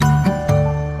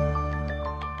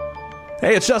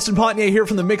Hey, it's Justin Potnier here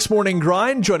from the Mixed Morning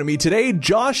Grind. Joining me today,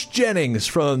 Josh Jennings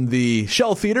from the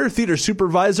Shell Theater, theater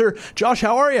supervisor. Josh,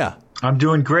 how are you? I'm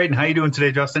doing great. And how are you doing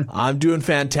today, Justin? I'm doing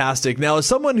fantastic. Now, as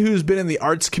someone who's been in the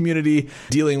arts community,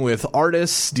 dealing with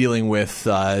artists, dealing with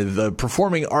the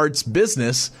performing arts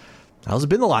business, how's it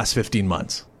been the last 15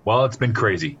 months? Well, it's been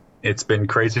crazy. It's been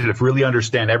crazy to really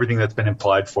understand everything that's been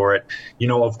implied for it. You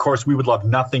know, of course, we would love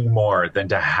nothing more than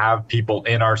to have people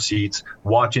in our seats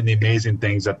watching the amazing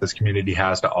things that this community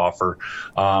has to offer.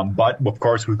 But of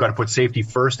course, we've got to put safety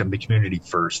first and the community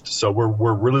first. So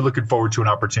we're really looking forward to an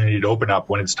opportunity to open up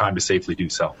when it's time to safely do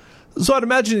so. So I'd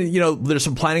imagine, there's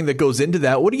some planning that goes into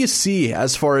that. What do you see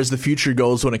as far as the future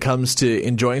goes when it comes to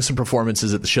enjoying some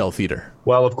performances at the Shell Theater?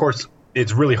 Well, of course,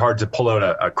 it's really hard to pull out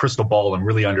a crystal ball and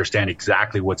really understand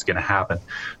exactly what's going to happen.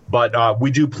 But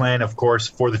we do plan, of course,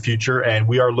 for the future. And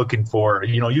we are looking for,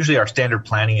 usually our standard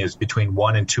planning is between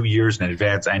 1 and 2 years in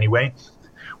advance anyway.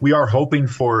 We are hoping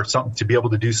for something to be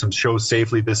able to do some shows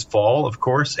safely this fall, of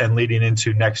course, and leading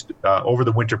into next over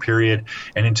the winter period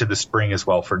and into the spring as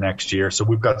well for next year. So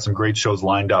we've got some great shows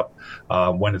lined up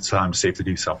when it's time to safely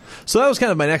do so. So that was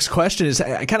kind of my next question is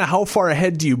kind of how far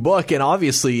ahead do you book? And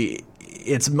obviously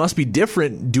it must be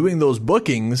different doing those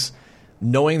bookings,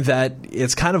 knowing that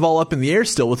it's kind of all up in the air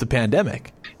still with the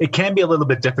pandemic. It can be a little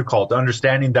bit difficult,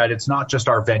 understanding that it's not just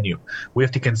our venue. We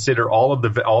have to consider all of the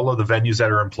venues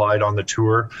that are implied on the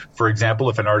tour. For example,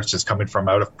 if an artist is coming from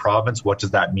out of province, what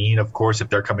does that mean? Of course, if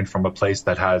they're coming from a place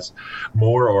that has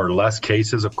more or less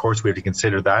cases, of course, we have to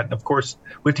consider that. And of course,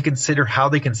 we have to consider how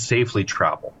they can safely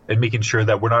travel and making sure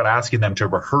that we're not asking them to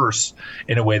rehearse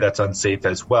in a way that's unsafe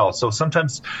as well. So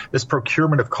sometimes this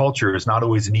procurement of culture is not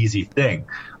always an easy thing.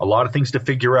 A lot of things to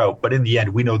figure out, but in the end,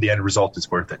 we know the end result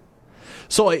is worth it.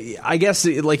 So I guess,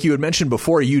 like you had mentioned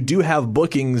before, you do have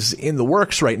bookings in the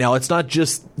works right now. It's not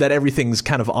just that everything's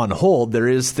kind of on hold. There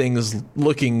is things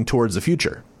looking towards the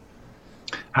future.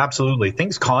 Absolutely.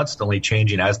 Things constantly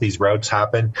changing as these routes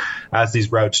happen, as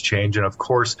these routes change. And of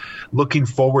course, looking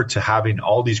forward to having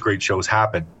all these great shows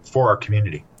happen for our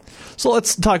community. So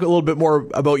let's talk a little bit more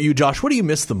about you, Josh. What do you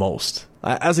miss the most?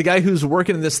 As a guy who's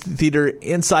working in this theater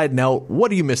inside and out,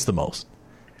 what do you miss the most?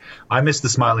 I miss the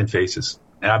smiling faces.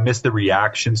 And I miss the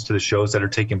reactions to the shows that are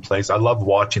taking place. I love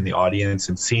watching the audience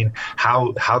and seeing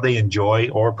how they enjoy,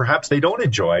 or perhaps they don't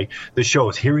enjoy, the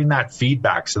shows, hearing that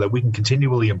feedback so that we can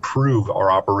continually improve our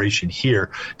operation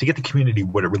here to get the community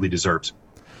what it really deserves.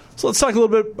 So let's talk a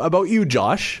little bit about you,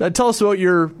 Josh. Tell us about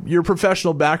your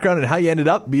professional background and how you ended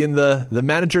up being the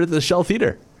manager at the Shell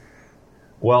Theater.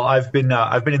 Well, I've been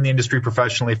in the industry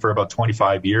professionally for about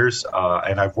 25 years,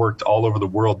 and I've worked all over the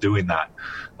world doing that.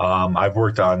 I've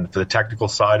worked for the technical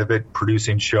side of it,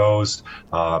 producing shows,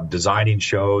 designing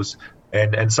shows,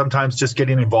 and sometimes just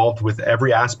getting involved with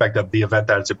every aspect of the event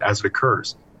as it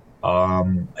occurs.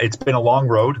 It's been a long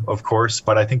road, of course,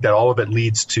 but I think that all of it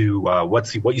leads to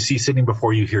what you see sitting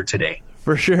before you here today.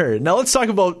 For sure. Now let's talk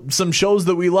about some shows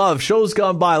that we love, shows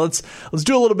gone by. Let's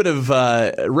do a little bit of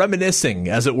reminiscing,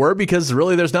 as it were, because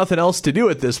really there's nothing else to do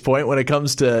at this point when it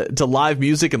comes to live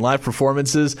music and live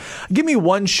performances. Give me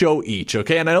one show each,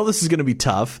 okay? And I know this is going to be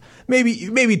tough.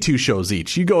 Maybe 2 shows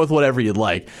each. You go with whatever you'd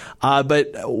like. But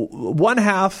one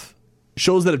half,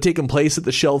 shows that have taken place at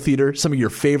the Shell Theater, some of your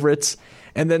favorites,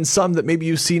 and then some that maybe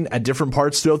you've seen at different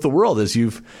parts throughout the world, as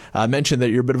you've mentioned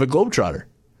that you're a bit of a globetrotter.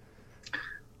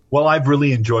 Well, I've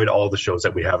really enjoyed all the shows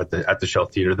that we have at the Shell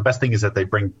Theater. The best thing is that they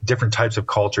bring different types of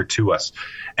culture to us,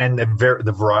 and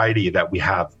the variety that we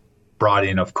have brought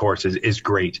in, of course, is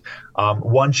great.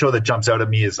 One show that jumps out at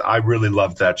me is I really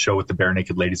loved that show with the Bare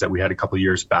Naked Ladies that we had a couple of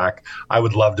years back. I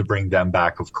would love to bring them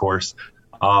back, of course.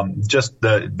 Just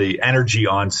the energy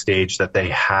on stage that they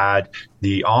had,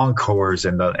 the encores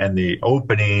and the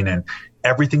opening and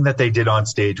everything that they did on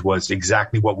stage was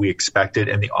exactly what we expected,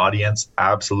 and the audience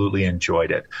absolutely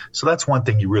enjoyed it. So that's one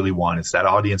thing you really want, is that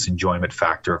audience enjoyment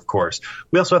factor, of course.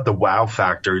 We also have the wow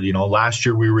factor. Last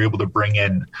year we were able to bring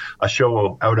in a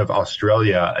show out of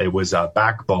Australia. It was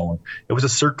Backbone. It was a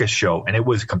circus show, and it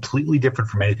was completely different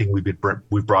from anything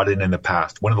we've brought in the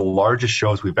past. One of the largest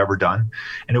shows we've ever done,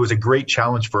 and it was a great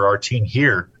challenge for our team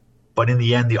here. But in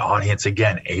the end, the audience,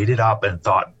 again, ate it up and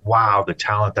thought, wow, the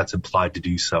talent that's implied to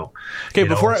do so. Okay,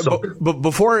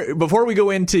 before we go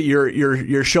into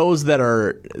your shows that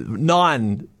are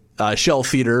non-Shell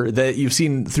Theater that you've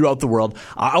seen throughout the world,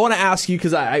 I want to ask you,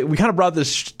 because we kind of brought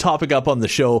this topic up on the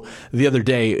show the other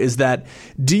day, is that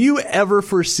do you ever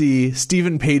foresee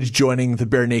Stephen Page joining the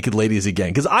Bare Naked Ladies again?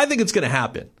 Because I think it's going to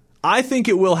happen. I think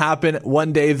it will happen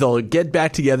one day. They'll get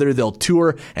back together, they'll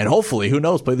tour, and hopefully, who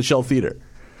knows, play the Shell Theater.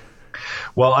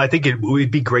 Well, I think it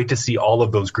would be great to see all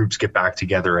of those groups get back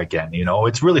together again. You know,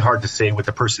 it's really hard to say with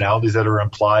the personalities that are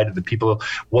implied and the people,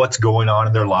 what's going on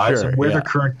in their lives and where their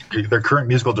current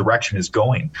musical direction is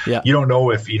going. Yeah. You don't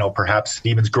know if, perhaps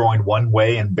Steven's growing one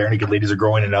way and Bare Naked Ladies are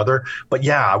growing another. But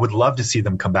yeah, I would love to see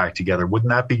them come back together. Wouldn't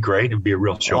that be great? It'd be a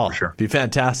real show for sure. Be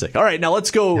fantastic. All right, now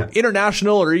let's go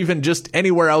international or even just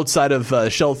anywhere outside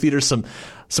of Shell Theater. Some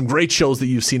great shows that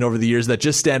you've seen over the years that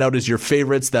just stand out as your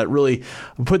favorites that really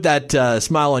put that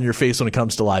smile on your face when it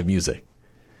comes to live music.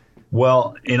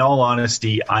 Well, in all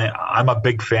honesty, I'm a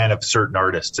big fan of certain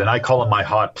artists, and I call them my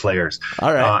hot players.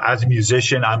 All right. As a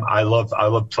musician, I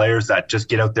love players that just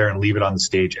get out there and leave it on the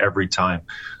stage every time.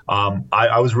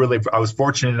 I was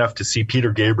fortunate enough to see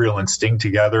Peter Gabriel and Sting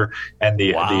together, and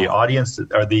the audience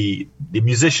or the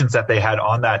musicians that they had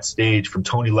on that stage, from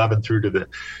Tony Levin through to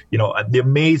the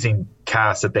amazing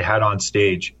cast that they had on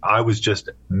stage. I was just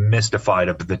mystified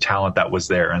of the talent that was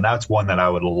there, and that's one that I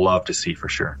would love to see for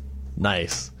sure.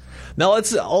 Nice. Now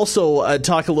let's also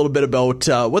talk a little bit about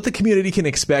what the community can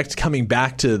expect coming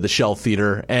back to the Shell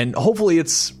Theater, and hopefully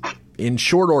it's in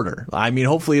short order. I mean,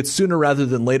 hopefully it's sooner rather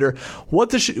than later.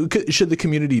 What should the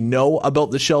community know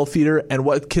about the Shell Theater, and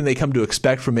what can they come to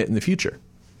expect from it in the future?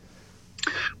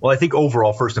 Well, I think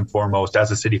overall, first and foremost,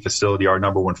 as a city facility, our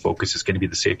number one focus is going to be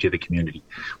the safety of the community.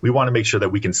 We want to make sure that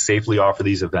we can safely offer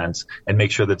these events and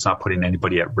make sure that it's not putting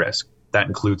anybody at risk. That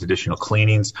includes additional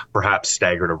cleanings, perhaps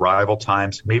staggered arrival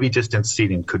times, maybe distant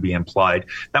seating could be implied.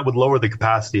 That would lower the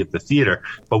capacity of the theater,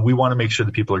 but we want to make sure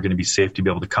that people are going to be safe to be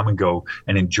able to come and go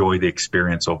and enjoy the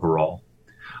experience overall.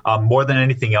 More than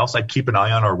anything else, I'd keep an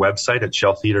eye on our website at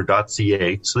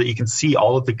shelltheater.ca so that you can see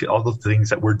all of the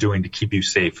things that we're doing to keep you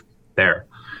safe there.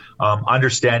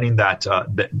 Understanding that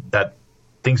that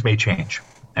things may change.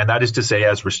 And that is to say,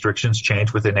 as restrictions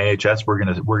change within AHS, we're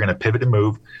going to pivot and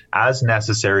move as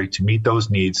necessary to meet those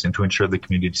needs and to ensure the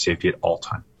community safety at all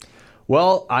times.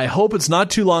 Well, I hope it's not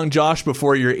too long, Josh,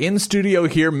 before you're in studio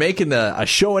here making a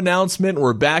show announcement.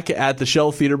 We're back at the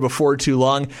Shell Theater before too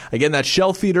long. Again, that's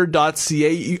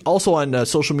shelltheater.ca. Also on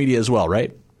social media as well,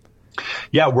 right?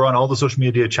 Yeah, we're on all the social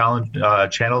media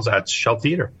channels at Shell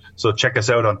Theater. So check us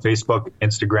out on Facebook,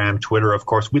 Instagram, Twitter, of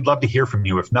course. We'd love to hear from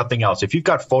you, if nothing else. If you've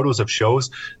got photos of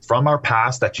shows from our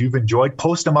past that you've enjoyed,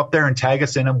 post them up there and tag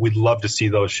us in them. We'd love to see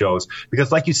those shows.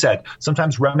 Because like you said,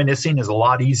 sometimes reminiscing is a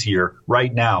lot easier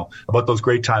right now about those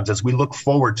great times as we look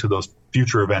forward to those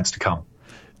future events to come.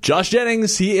 Josh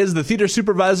Jennings, he is the theater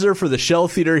supervisor for the Shell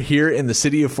Theater here in the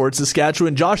city of Fort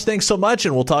Saskatchewan. Josh, thanks so much,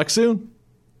 and we'll talk soon.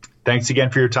 Thanks again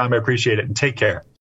for your time. I appreciate it, and take care.